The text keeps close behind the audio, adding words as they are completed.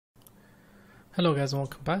Hello guys and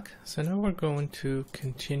welcome back. So now we're going to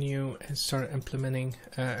continue and start implementing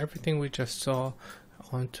everything we just saw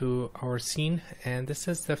onto our scene, and this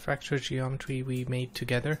is the fracture geometry we made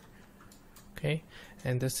together. Okay,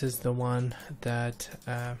 and this is the one that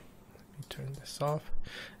let me turn this off,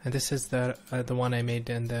 and this is the one I made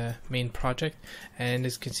in the main project. And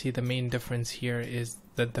as you can see, the main difference here is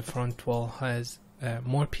that the front wall has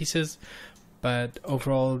more pieces, but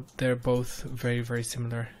overall they're both very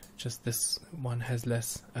similar. Just this one has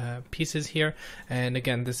less pieces here, and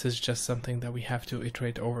again this is just something that we have to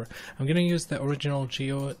iterate over. I'm going to use the original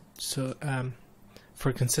geo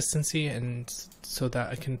for consistency, and so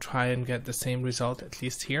that I can try and get the same result at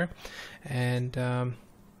least here. And I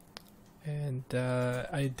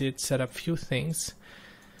did set up few things.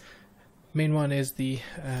 Main one is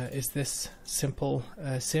this simple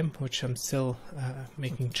sim, which I'm still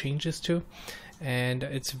making changes to,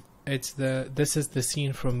 and this is the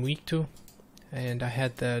scene from week 2, and I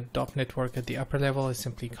had the dot network at the upper level. I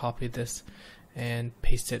simply copied this and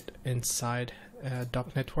paste it inside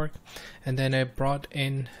dot network, and then I brought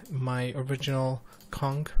in my original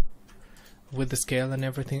Kong with the scale and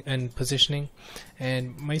everything and positioning.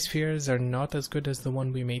 And my spheres are not as good as the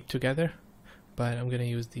one we made together, but I'm gonna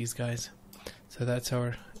use these guys. So that's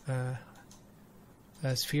our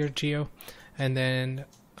sphere geo, and then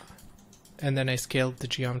I scaled the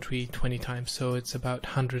geometry 20 times, so it's about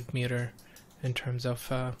 100 meter in terms of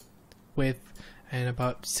width, and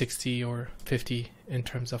about 60 or 50 in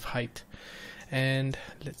terms of height. And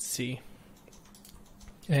let's see,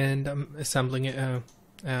 and I'm assembling it,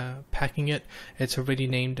 packing it. It's already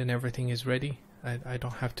named and everything is ready. I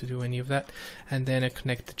don't have to do any of that. And then I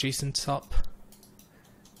connect the JSON SOP,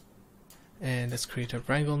 and let's create a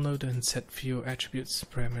wrangle node and set few attributes,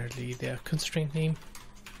 primarily the constraint name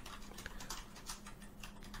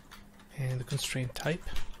and the constraint type.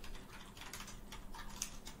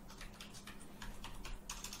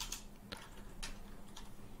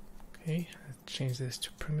 Okay, let's change this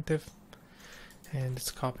to primitive, and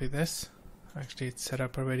let's copy this. Actually, it's set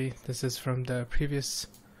up already. This is from the previous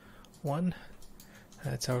one.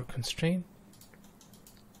 That's our constraint,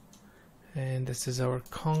 and this is our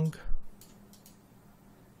Kong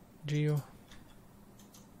geo.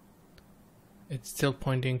 It's still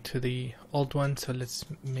pointing to the old one, so let's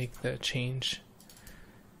make the change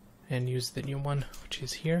and use the new one, which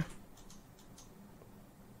is here.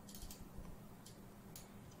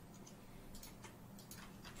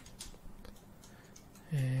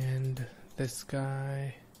 And this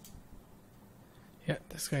guy, yeah,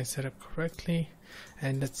 this guy is set up correctly.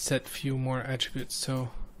 And let's set few more attributes. So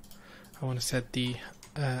I want to set the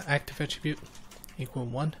active attribute equal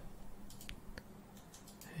 1.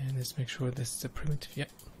 And let's make sure this is a primitive, yeah.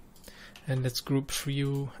 And let's group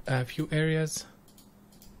few areas.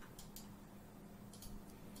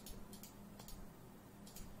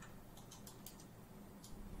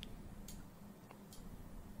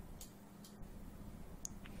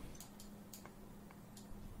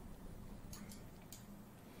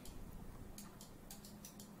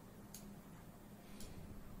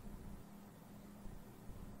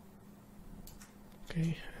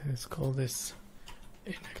 Okay, let's call this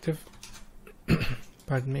inactive.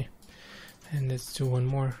 Pardon me. And let's do one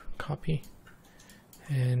more copy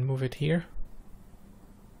and move it here,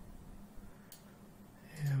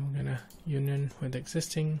 and we're gonna union with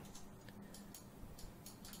existing,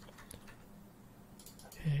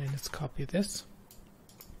 and let's copy this,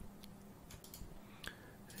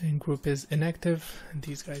 and group is inactive, and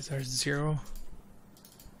these guys are 0,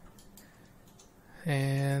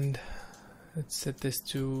 and let's set this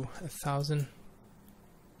to 1000.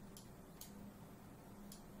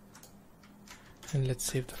 And let's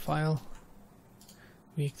save the file.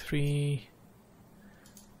 Week 3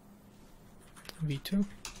 v2,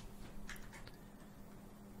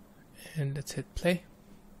 and let's hit play.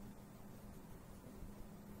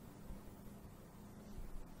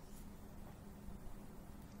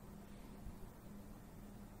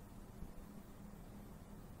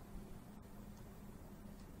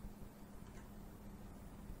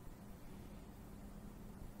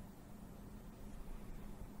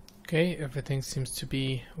 Okay, everything seems to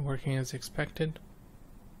be working as expected.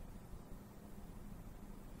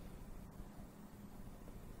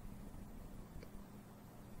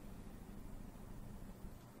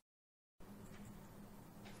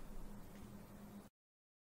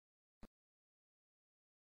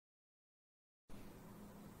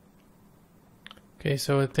 Okay,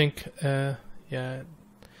 so I think yeah,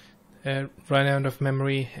 ran out of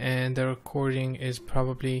memory, and the recording is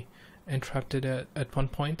probably interrupted at one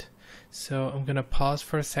point. So I'm gonna pause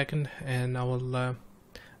for a second, and I will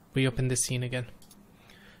reopen the scene again.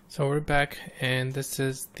 So we're back, and this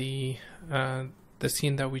is the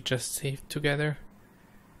scene that we just saved together,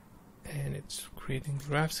 and it's creating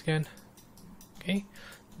graphs again. Okay,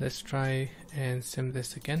 let's try and sim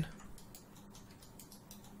this again.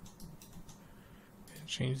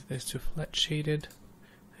 Change this to flat shaded,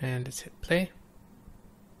 and let's hit play.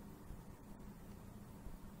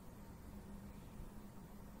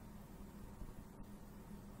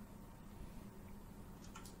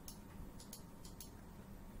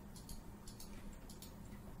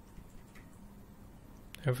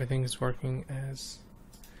 Everything is working as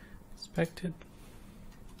expected.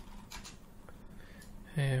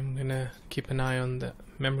 And I'm gonna keep an eye on the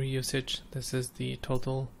memory usage. This is the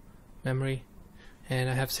total memory, and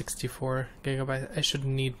I have 64 gigabytes. I should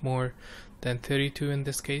need more than 32 in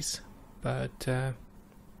this case, but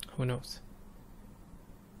who knows.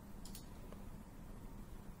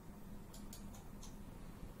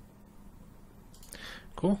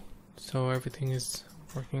 Cool. So everything is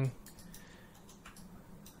working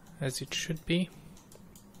as it should be.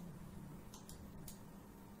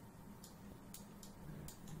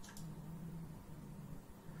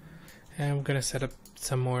 And I'm gonna set up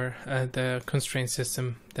some more the constraint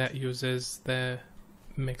system that uses the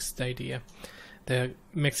mixed idea, the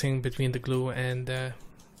mixing between the glue and the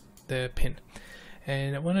pin.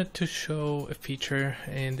 And I wanted to show a feature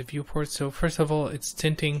in the viewport. So first of all, it's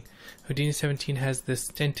tinting. Houdini 17 has this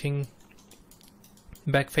tinting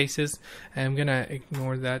back faces, and I'm gonna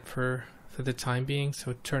ignore that for the time being,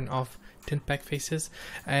 so turn off tint back faces.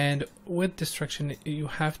 And with destruction, you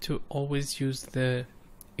have to always use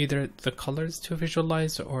either the colors to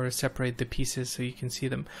visualize or separate the pieces so you can see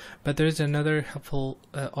them. But there's another helpful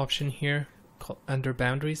option here called under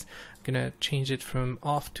boundaries. I'm gonna change it from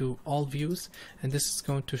off to all views, and this is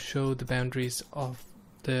going to show the boundaries of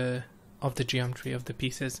the geometry of the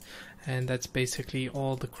pieces, and that's basically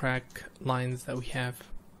all the crack lines that we have,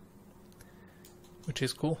 which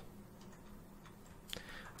is cool.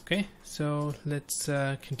 Okay, so let's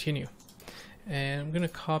continue, and I'm gonna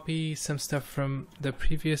copy some stuff from the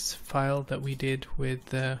previous file that we did with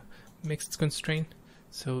the mixed constraint.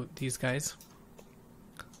 So these guys,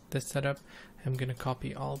 this setup, I'm gonna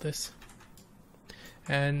copy all this,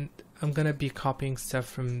 and I'm gonna be copying stuff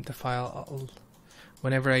from the file.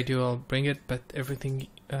 Whenever I do, I'll bring it, but everything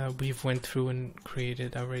we've went through and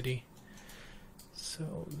created already.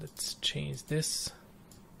 So let's change this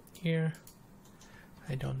here.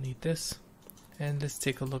 I don't need this. And let's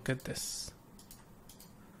take a look at this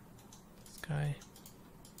guy.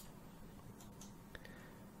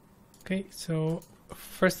 Okay, so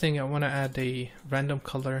first thing, I want to add a random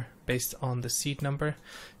color based on the seed number.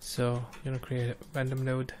 So I'm going to create a random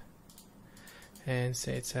node and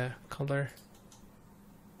say it's a color.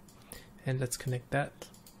 And let's connect that.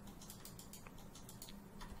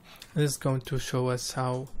 This is going to show us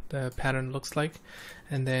how the pattern looks like,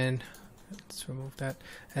 and then let's remove that,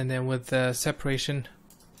 and then with the separation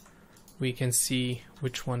we can see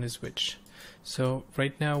which one is which. So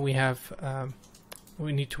right now we have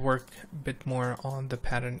we need to work a bit more on the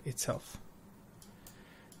pattern itself.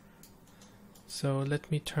 So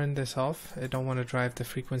let me turn this off. I don't want to drive the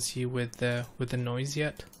frequency with the noise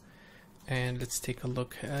yet. And let's take a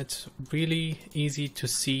look. It's really easy to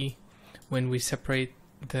see when we separate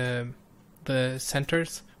the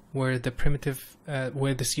centers where the primitive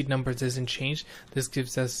where the seed number doesn't change. This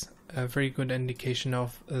gives us a very good indication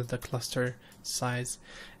of the cluster size.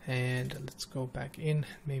 And let's go back in,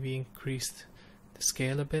 maybe increase the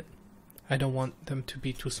scale a bit. I don't want them to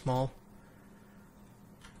be too small.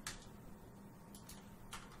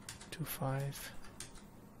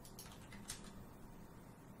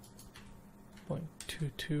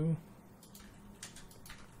 2.5.22,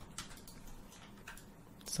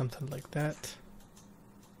 something like that,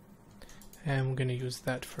 and we're going to use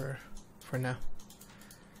that for now.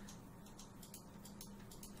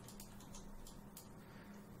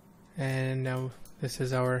 And now this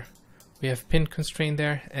is we have pin constraint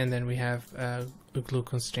there, and then we have a glue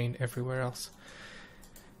constraint everywhere else.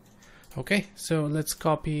 Okay, so let's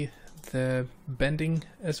copy the bending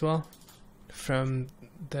as well from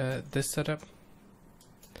this setup.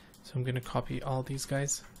 So I'm going to copy all these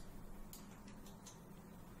guys.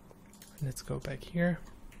 Let's go back here.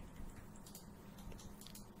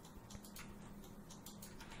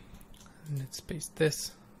 And let's paste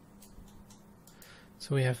this.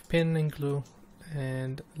 So we have pin and glue,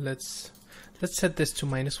 and let's set this to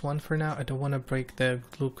 -1 for now. I don't want to break the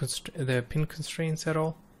the pin constraints at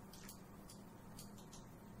all.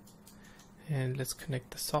 And let's connect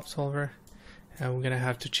the soft solver, and we're gonna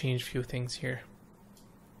have to change a few things here.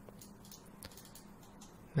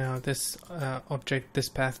 Now this object, this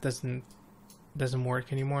path doesn't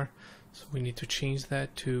work anymore, so we need to change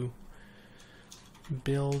that to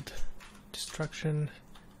build destruction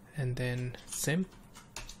and then sim.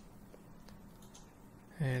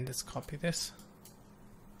 And let's copy this.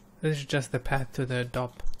 This is just the path to the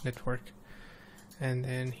DOP network. And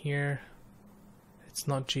then here, it's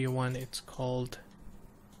not G1, it's called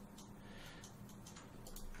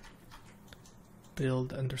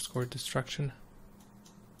build underscore destruction.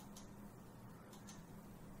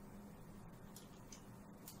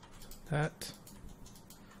 That.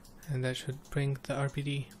 And that should bring the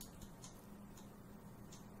RPD.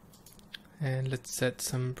 And let's set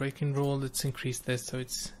some break-in rule. Let's increase this so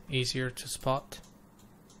it's easier to spot.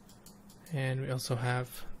 And we also have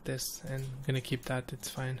this, and I'm gonna keep that, it's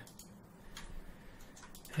fine.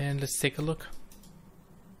 And let's take a look.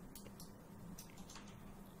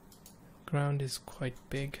 Ground is quite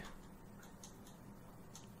big.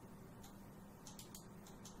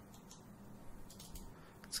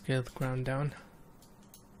 Scale the ground down.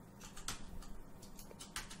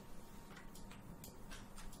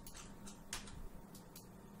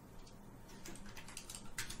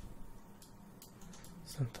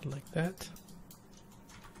 Something like that.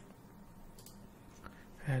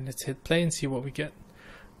 And let's hit play and see what we get.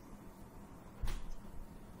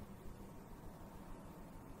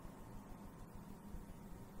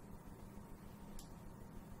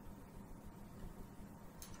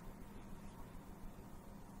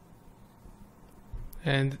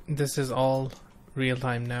 And this is all real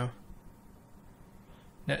time now.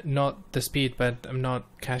 Not the speed, but I'm not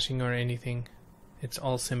caching or anything. It's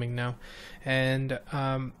all simming now. And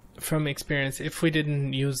from experience, if we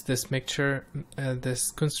didn't use this mixture,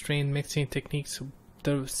 this constrained mixing techniques,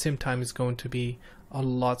 the sim time is going to be a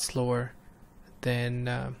lot slower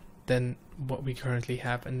than what we currently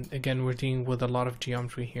have. And again, we're dealing with a lot of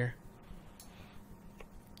geometry here.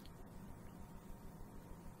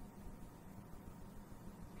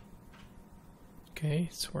 Okay,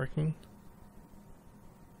 it's working.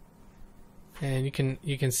 And you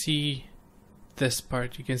can see this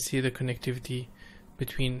part, you can see the connectivity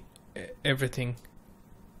between everything.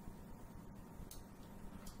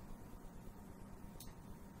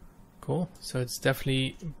 Cool. So it's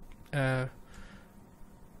definitely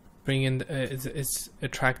bringing it's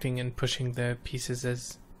attracting and pushing the pieces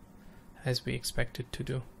as we expect it to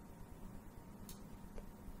do.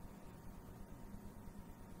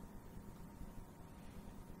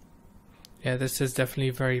 Yeah, this is definitely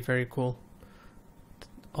very, very cool.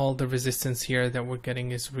 All the resistance here that we're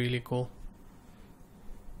getting is really cool.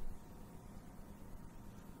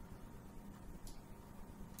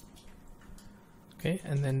 Okay,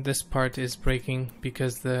 and then this part is breaking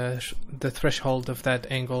because the threshold of that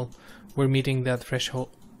angle, we're meeting that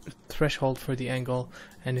threshold for the angle,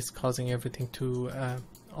 and it's causing everything to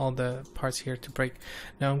all the parts here to break.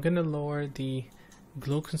 Now I'm gonna lower the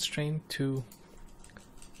glue constraint to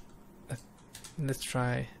let's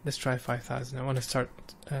try 5,000. I want to start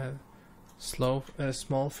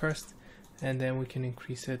small first, and then we can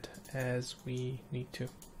increase it as we need to.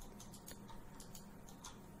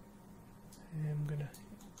 And I'm gonna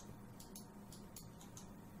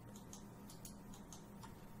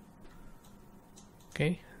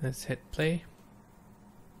okay, let's hit play.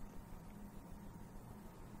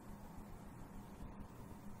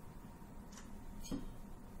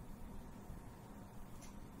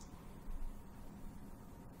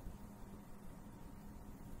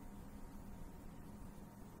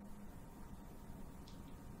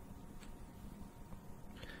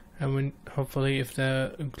 And when hopefully if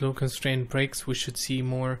the glue constraint breaks, we should see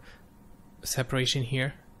more separation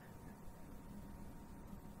here.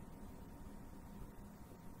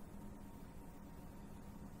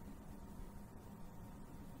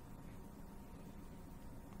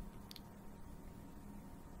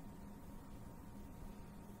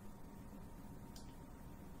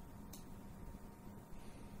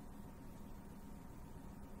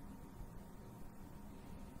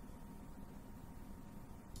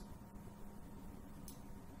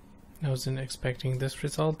 I wasn't expecting this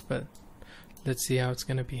result, but let's see how it's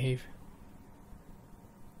going to behave.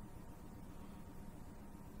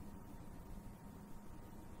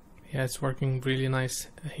 Yeah, it's working really nice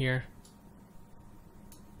here.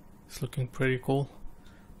 It's looking pretty cool.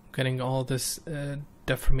 Getting all this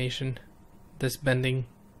deformation, this bending.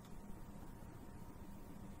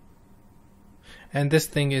 And this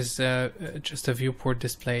thing is just a viewport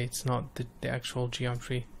display, it's not the actual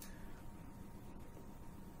geometry.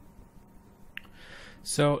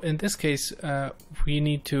 So in this case, we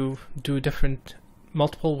need to do different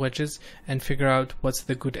multiple wedges and figure out what's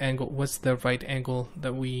the good angle, what's the right angle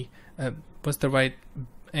that we, what's the right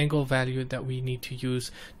angle value that we need to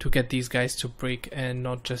use to get these guys to break and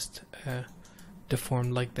not just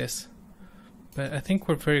deform like this. But I think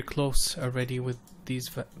we're very close already with these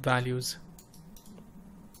values.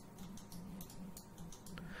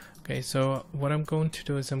 Okay, so what I'm going to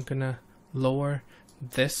do is I'm gonna lower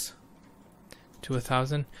this to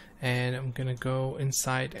 1000, and I'm gonna go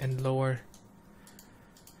inside and lower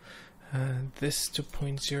this to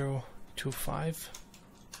 0.025,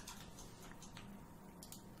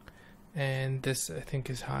 and this I think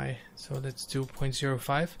is high, so let's do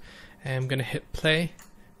 0.05, and I'm gonna hit play,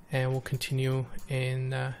 and we'll continue in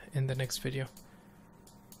the next video.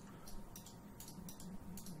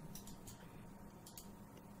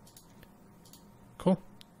 Cool.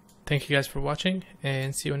 Thank you guys for watching,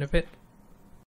 and see you in a bit.